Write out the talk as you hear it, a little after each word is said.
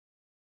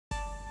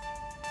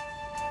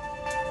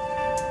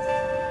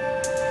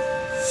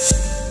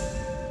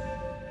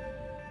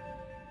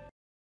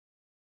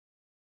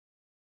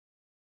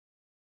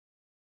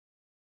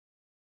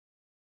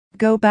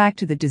Go back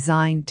to the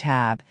Design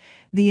tab.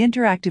 The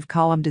interactive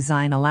column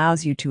design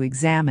allows you to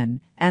examine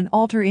and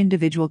alter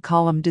individual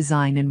column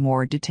design in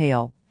more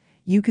detail.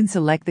 You can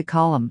select the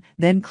column,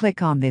 then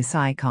click on this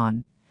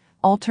icon.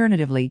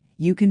 Alternatively,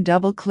 you can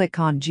double-click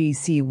on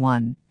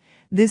GC1.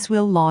 This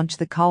will launch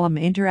the column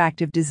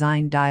interactive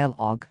design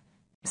dialog.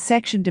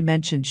 Section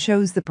dimension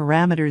shows the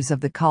parameters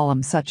of the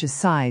column such as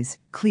size,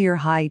 clear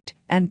height,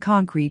 and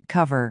concrete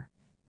cover.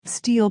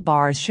 Steel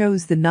bars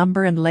shows the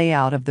number and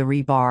layout of the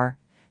rebar.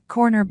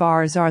 Corner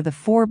bars are the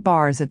 4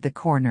 bars at the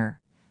corner.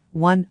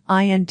 1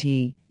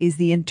 int is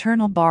the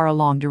internal bar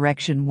along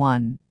direction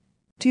 1.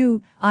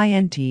 2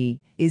 int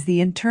is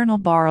the internal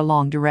bar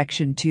along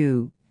direction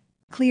 2.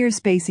 Clear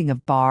spacing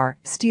of bar,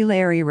 steel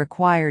area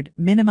required,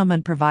 minimum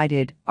and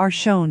provided, are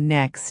shown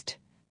next.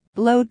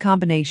 Load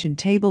combination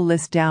table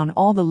lists down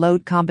all the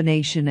load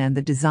combination and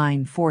the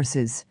design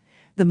forces.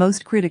 The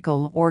most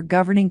critical or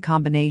governing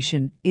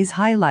combination is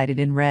highlighted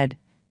in red.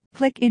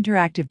 Click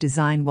Interactive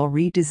Design will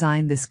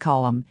redesign this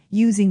column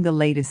using the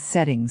latest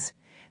settings.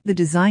 The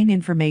design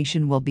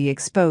information will be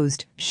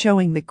exposed,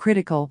 showing the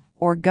critical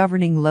or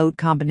governing load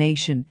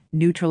combination,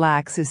 neutral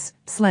axis,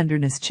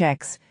 slenderness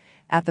checks.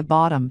 At the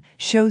bottom,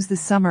 shows the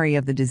summary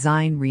of the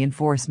design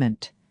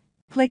reinforcement.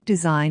 Click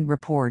Design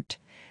Report.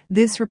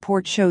 This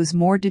report shows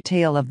more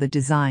detail of the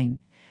design.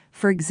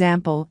 For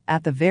example,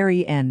 at the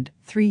very end,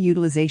 3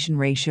 utilization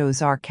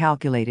ratios are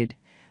calculated.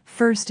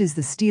 First is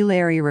the steel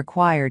area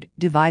required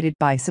divided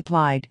by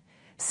supplied.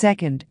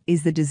 Second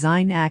is the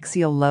design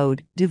axial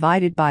load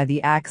divided by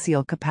the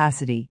axial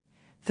capacity.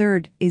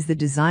 Third is the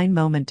design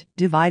moment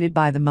divided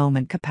by the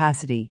moment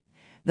capacity.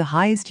 The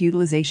highest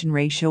utilization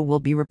ratio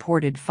will be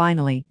reported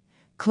finally.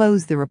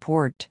 Close the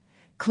report.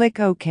 Click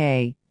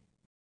OK.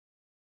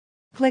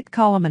 Click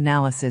Column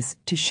Analysis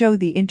to show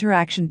the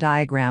interaction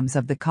diagrams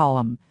of the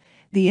column.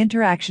 The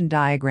interaction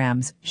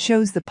diagrams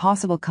shows the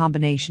possible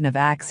combination of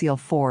axial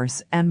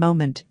force and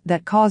moment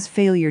that cause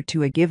failure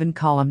to a given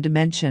column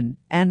dimension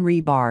and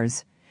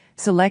rebars.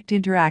 Select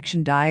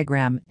interaction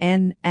diagram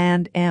N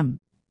and M.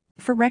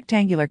 For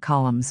rectangular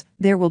columns,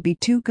 there will be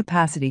 2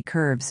 capacity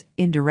curves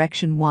in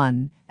direction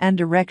 1 and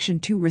direction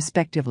 2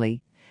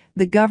 respectively.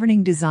 The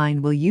governing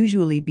design will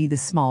usually be the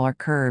smaller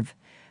curve.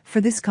 For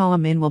this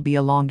column in will be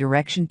along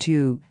direction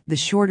 2, the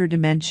shorter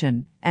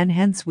dimension, and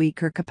hence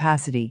weaker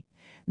capacity.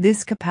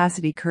 This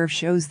capacity curve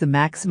shows the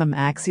maximum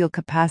axial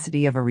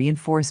capacity of a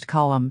reinforced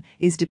column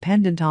is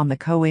dependent on the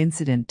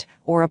coincident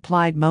or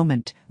applied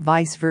moment,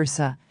 vice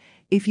versa.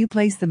 If you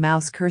place the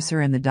mouse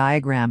cursor in the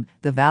diagram,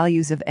 the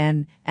values of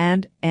N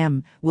and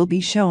M will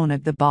be shown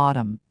at the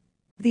bottom.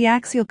 The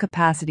axial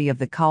capacity of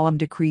the column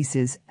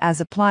decreases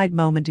as applied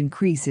moment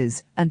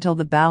increases until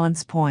the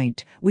balance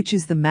point, which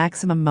is the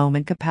maximum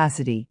moment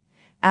capacity.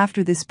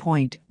 After this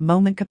point,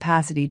 moment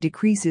capacity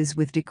decreases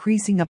with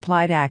decreasing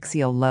applied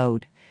axial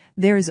load.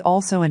 There is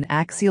also an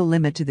axial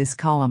limit to this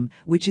column,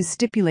 which is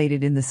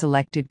stipulated in the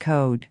selected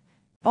code.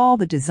 All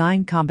the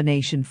design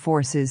combination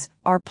forces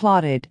are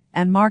plotted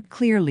and marked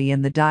clearly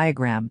in the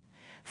diagram.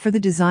 For the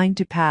design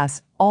to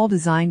pass, all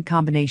design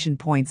combination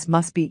points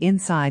must be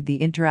inside the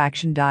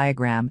interaction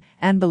diagram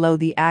and below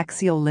the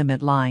axial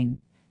limit line.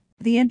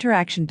 The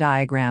interaction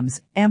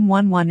diagrams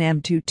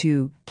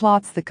M11-M22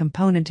 plots the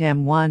component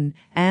M1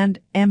 and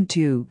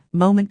M2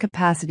 moment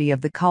capacity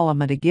of the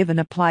column at a given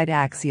applied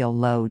axial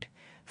load.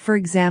 For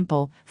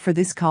example, for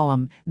this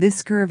column,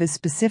 this curve is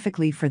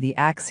specifically for the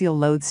axial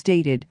load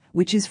stated,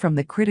 which is from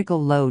the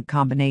critical load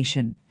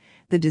combination.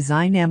 The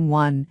design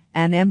M1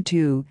 and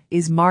M2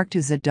 is marked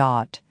as a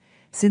dot.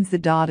 Since the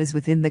dot is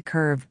within the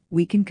curve,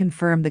 we can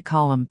confirm the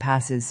column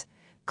passes.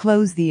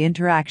 Close the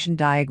interaction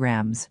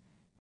diagrams.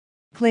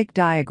 Click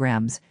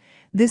Diagrams.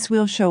 This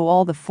will show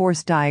all the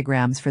force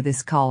diagrams for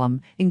this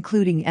column,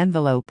 including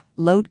envelope,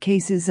 load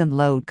cases and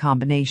load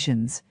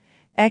combinations.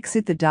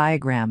 Exit the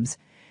diagrams.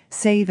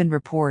 Save and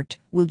Report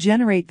will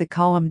generate the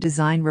column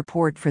design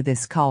report for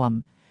this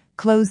column.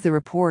 Close the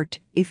report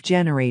if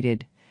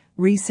generated.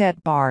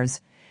 Reset bars.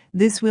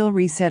 This will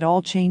reset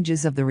all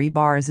changes of the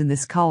rebars in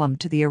this column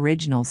to the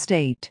original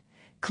state.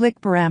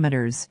 Click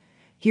Parameters.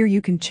 Here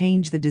you can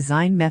change the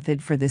design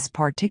method for this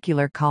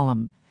particular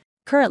column.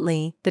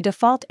 Currently, the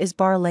default is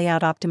bar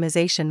layout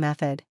optimization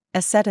method,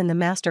 as set in the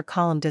master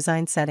column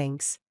design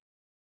settings.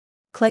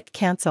 Click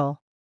Cancel.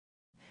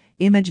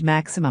 Image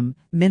maximum,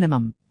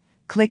 minimum.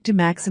 Click to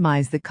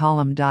maximize the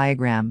column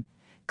diagram.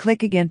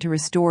 Click again to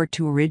restore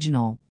to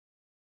original.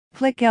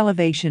 Click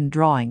Elevation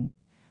Drawing.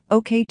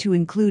 OK to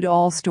include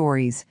all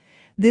stories.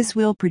 This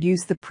will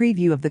produce the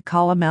preview of the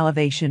column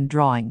elevation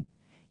drawing.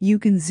 You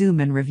can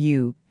zoom and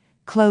review.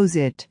 Close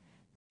it.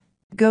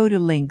 Go to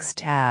Links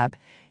tab.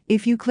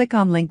 If you click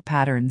on Link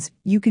Patterns,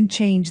 you can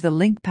change the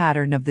link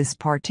pattern of this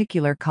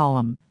particular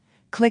column.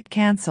 Click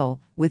Cancel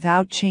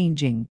without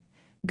changing.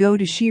 Go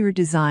to Shear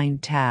Design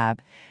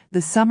tab.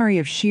 The summary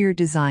of shear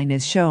design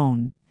is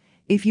shown.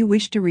 If you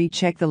wish to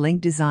recheck the link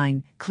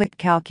design, click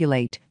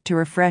Calculate to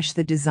refresh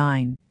the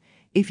design.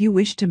 If you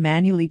wish to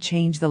manually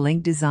change the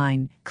link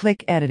design,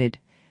 click Edit it.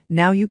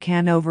 Now you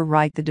can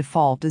overwrite the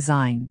default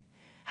design.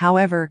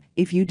 However,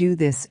 if you do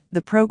this,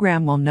 the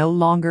program will no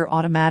longer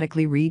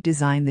automatically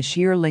redesign the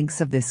shear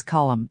lengths of this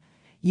column.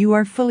 You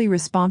are fully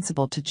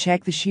responsible to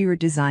check the shear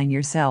design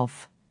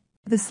yourself.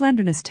 The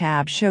Slenderness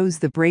tab shows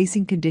the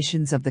bracing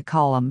conditions of the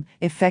column,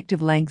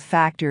 effective length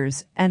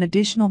factors, and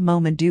additional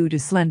moment due to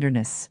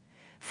slenderness.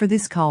 For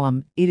this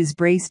column, it is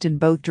braced in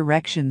both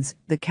directions.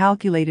 The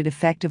calculated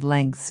effective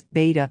lengths,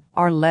 beta,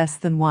 are less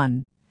than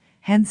 1.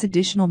 Hence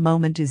additional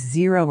moment is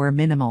 0 or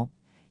minimal.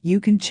 You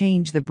can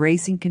change the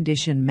bracing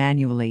condition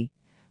manually.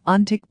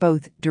 Untick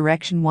both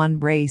direction 1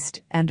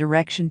 braced and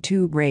direction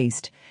 2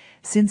 braced.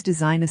 Since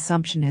design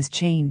assumption has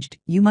changed,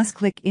 you must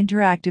click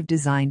Interactive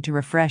Design to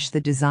refresh the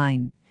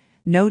design.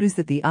 Notice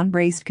that the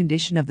unbraced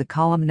condition of the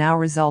column now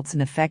results in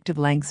effective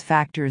lengths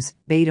factors,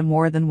 beta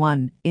more than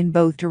 1, in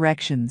both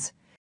directions.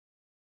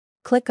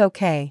 Click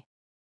OK.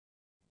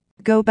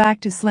 Go back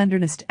to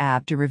Slenderness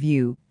tab to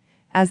review.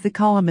 As the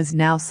column is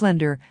now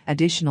slender,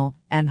 additional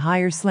and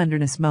higher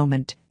slenderness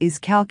moment is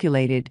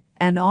calculated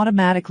and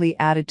automatically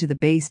added to the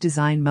base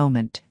design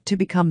moment to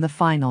become the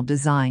final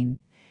design.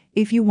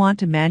 If you want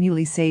to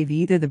manually save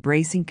either the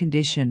bracing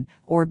condition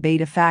or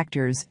beta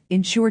factors,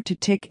 ensure to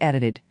tick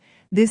Edited.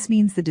 This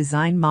means the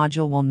design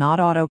module will not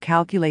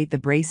auto-calculate the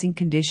bracing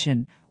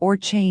condition or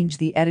change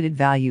the edited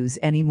values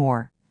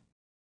anymore.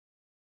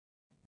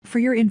 For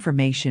your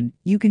information,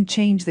 you can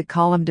change the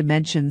column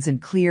dimensions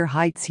and clear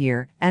heights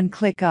here and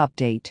click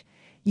Update.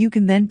 You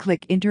can then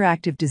click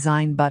Interactive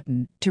Design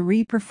button to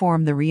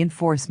re-perform the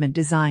reinforcement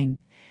design.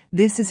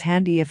 This is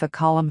handy if a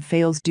column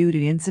fails due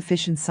to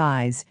insufficient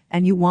size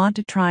and you want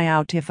to try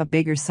out if a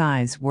bigger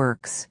size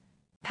works.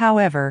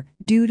 However,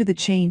 due to the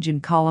change in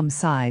column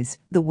size,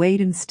 the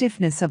weight and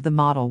stiffness of the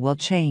model will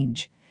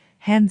change.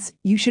 Hence,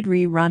 you should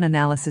rerun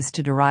analysis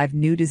to derive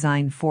new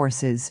design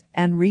forces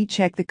and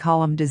recheck the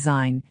column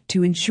design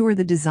to ensure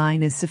the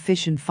design is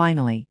sufficient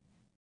finally.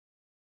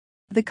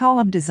 The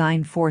column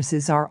design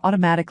forces are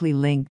automatically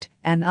linked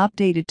and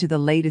updated to the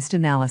latest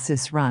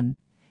analysis run.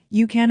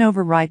 You can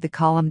overwrite the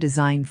column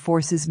design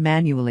forces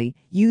manually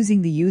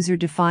using the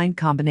user-defined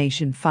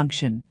combination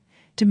function.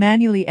 To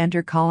manually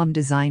enter column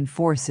design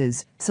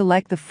forces,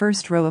 select the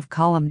first row of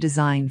column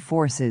design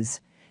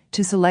forces.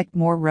 To select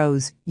more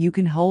rows, you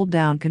can hold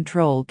down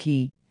Control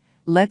key.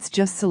 Let's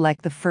just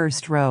select the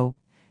first row.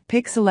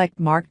 Pick Select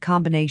Marked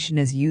Combination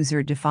as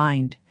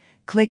user-defined.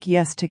 Click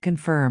Yes to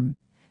confirm.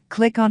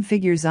 Click on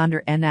Figures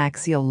under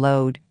N-axial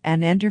load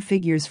and enter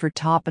figures for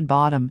top and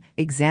bottom.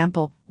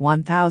 Example,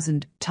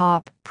 1000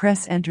 top,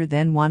 press Enter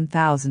then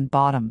 1000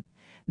 bottom.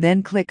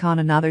 Then click on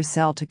another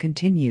cell to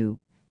continue.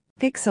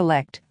 Pick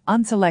Select,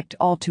 Unselect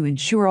All to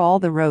ensure all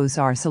the rows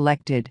are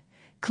selected.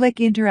 Click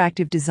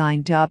Interactive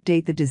Design to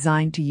update the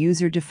design to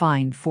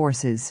user-defined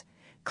forces.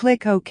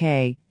 Click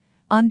OK.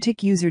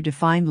 Untick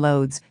User-defined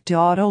loads to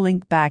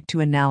auto-link back to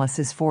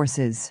analysis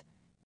forces.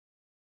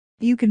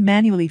 You can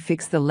manually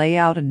fix the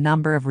layout and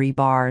number of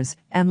rebars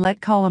and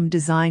let column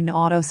design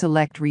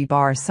auto-select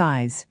rebar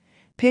size.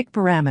 Pick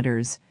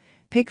Parameters.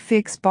 Pick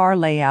Fix Bar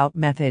Layout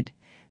Method.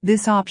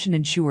 This option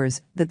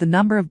ensures that the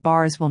number of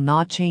bars will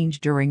not change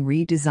during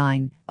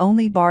redesign,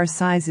 only bar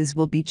sizes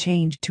will be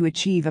changed to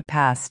achieve a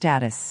pass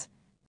status.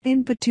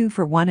 Input 2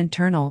 for one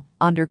internal,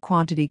 under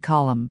Quantity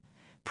column.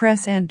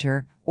 Press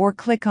Enter, or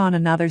click on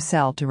another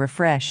cell to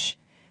refresh.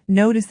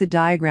 Notice the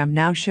diagram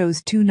now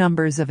shows two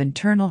numbers of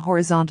internal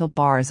horizontal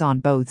bars on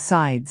both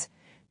sides.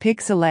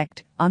 Pick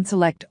Select,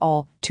 Unselect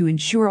All to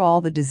ensure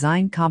all the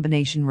design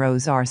combination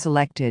rows are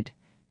selected.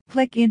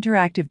 Click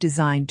Interactive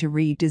Design to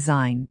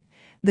redesign.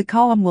 The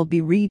column will be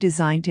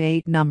redesigned to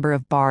 8 number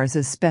of bars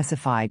as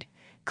specified.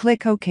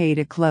 Click OK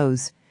to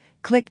close.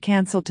 Click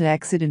Cancel to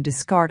exit and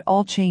discard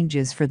all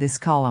changes for this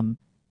column.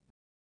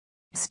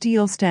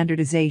 Steel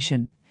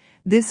Standardization.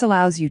 This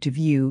allows you to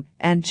view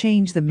and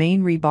change the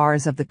main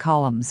rebars of the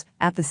columns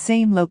at the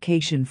same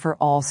location for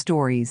all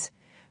stories.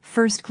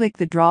 First click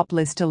the drop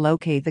list to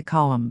locate the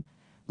column.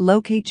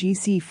 Locate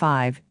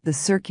GC5, the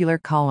circular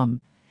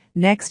column.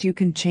 Next you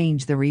can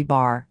change the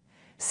rebar.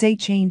 Say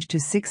change to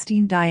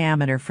 16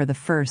 diameter for the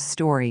first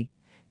story.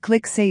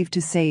 Click Save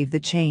to save the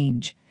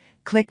change.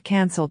 Click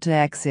Cancel to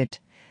exit.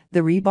 The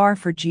rebar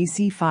for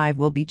GC5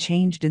 will be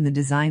changed in the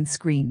design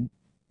screen.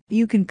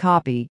 You can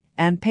copy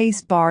and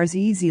paste bars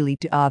easily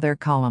to other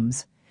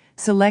columns.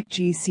 Select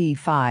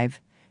GC5.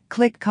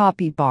 Click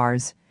Copy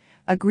Bars.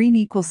 A green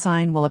equal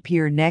sign will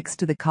appear next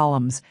to the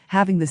columns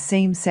having the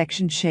same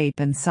section shape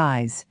and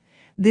size.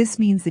 This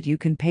means that you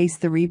can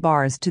paste the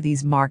rebars to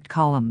these marked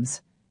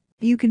columns.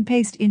 You can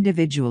paste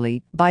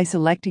individually by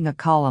selecting a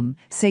column,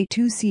 say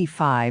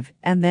 2C5,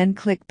 and then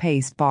click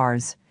Paste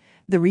Bars.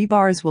 The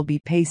rebars will be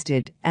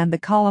pasted and the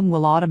column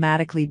will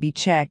automatically be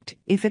checked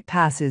if it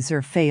passes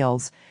or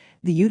fails.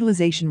 The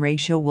utilization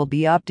ratio will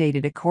be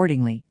updated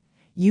accordingly.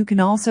 You can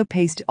also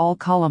paste all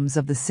columns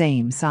of the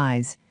same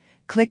size.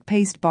 Click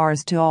Paste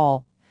Bars to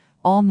all.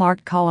 All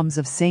marked columns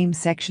of same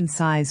section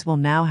size will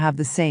now have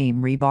the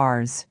same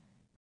rebars.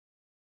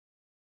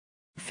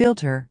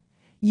 Filter.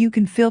 You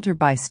can filter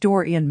by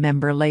store in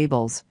member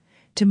labels.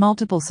 To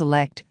multiple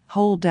select,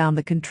 hold down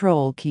the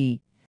Control key.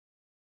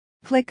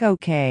 Click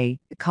OK.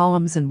 The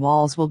columns and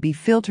walls will be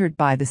filtered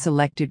by the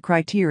selected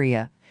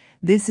criteria.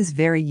 This is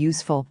very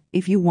useful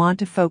if you want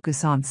to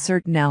focus on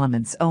certain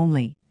elements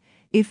only.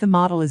 If the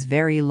model is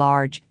very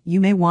large,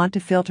 you may want to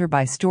filter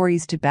by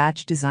stories to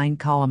batch design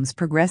columns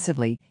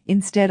progressively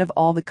instead of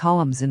all the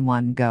columns in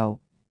one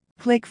go.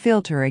 Click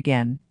Filter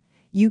again.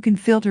 You can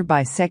filter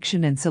by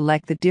section and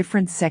select the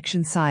different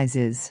section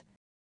sizes.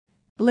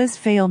 List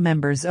fail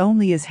members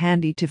only is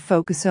handy to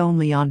focus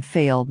only on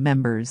failed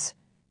members.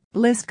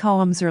 List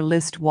columns or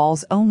list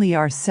walls only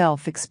are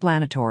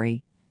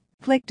self-explanatory.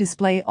 Click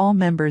Display all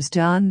members to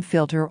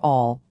unfilter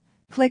all.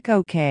 Click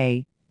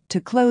OK.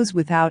 To close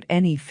without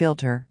any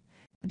filter.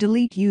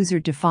 Delete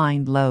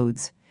user-defined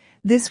loads.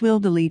 This will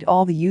delete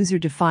all the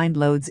user-defined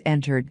loads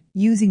entered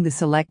using the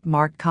select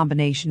mark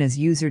combination as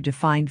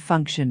user-defined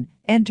function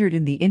entered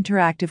in the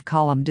interactive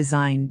column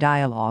design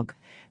dialog.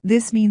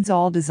 This means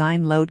all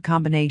design load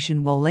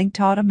combination will link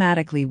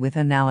automatically with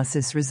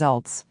analysis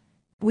results.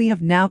 We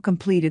have now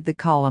completed the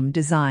column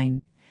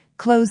design.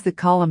 Close the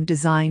column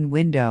design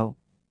window.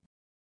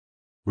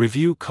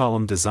 Review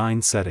column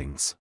design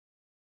settings.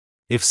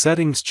 If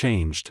settings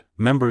changed,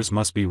 members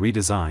must be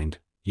redesigned.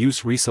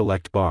 Use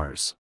Reselect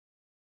bars.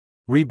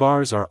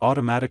 Rebars are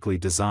automatically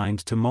designed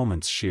to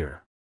moments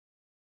shear.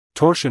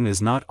 Torsion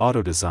is not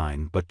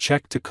auto-design but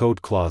check to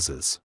code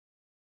clauses.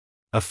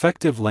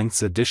 Effective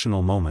lengths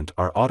additional moment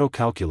are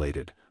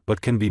auto-calculated,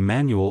 but can be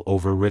manual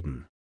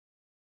overridden.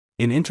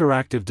 In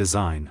interactive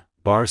design,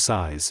 bar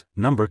size,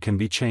 number can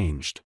be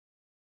changed.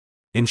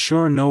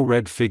 Ensure no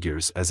red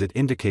figures as it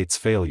indicates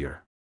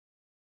failure.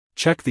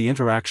 Check the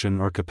interaction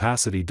or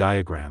capacity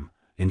diagram.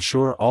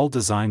 Ensure all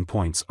design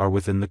points are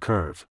within the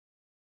curve.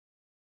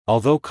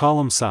 Although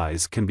column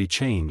size can be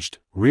changed,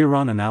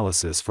 rerun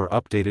analysis for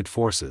updated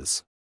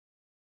forces.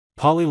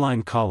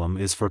 Polyline column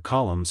is for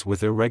columns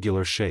with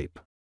irregular shape.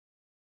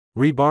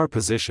 Rebar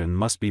position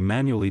must be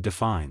manually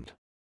defined.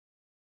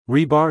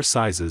 Rebar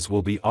sizes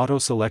will be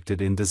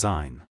auto-selected in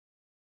design.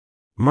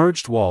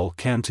 Merged wall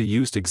can to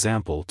used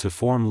example to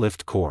form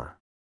lift core.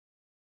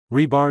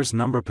 Rebar's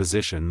number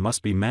position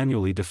must be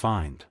manually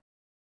defined.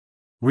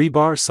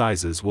 Rebar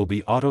sizes will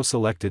be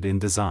auto-selected in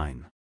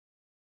design.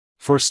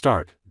 For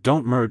start,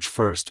 don't merge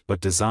first but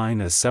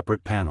design as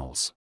separate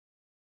panels.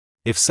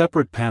 If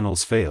separate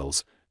panels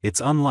fails,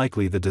 it's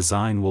unlikely the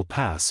design will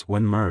pass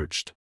when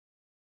merged.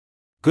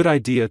 Good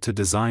idea to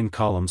design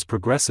columns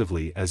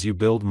progressively as you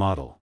build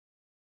model.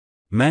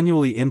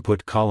 Manually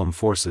input column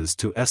forces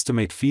to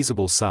estimate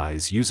feasible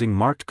size using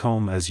marked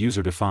comb as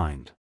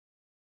user-defined.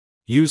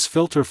 Use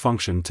filter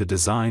function to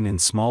design in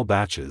small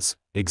batches,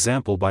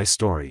 example by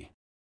story.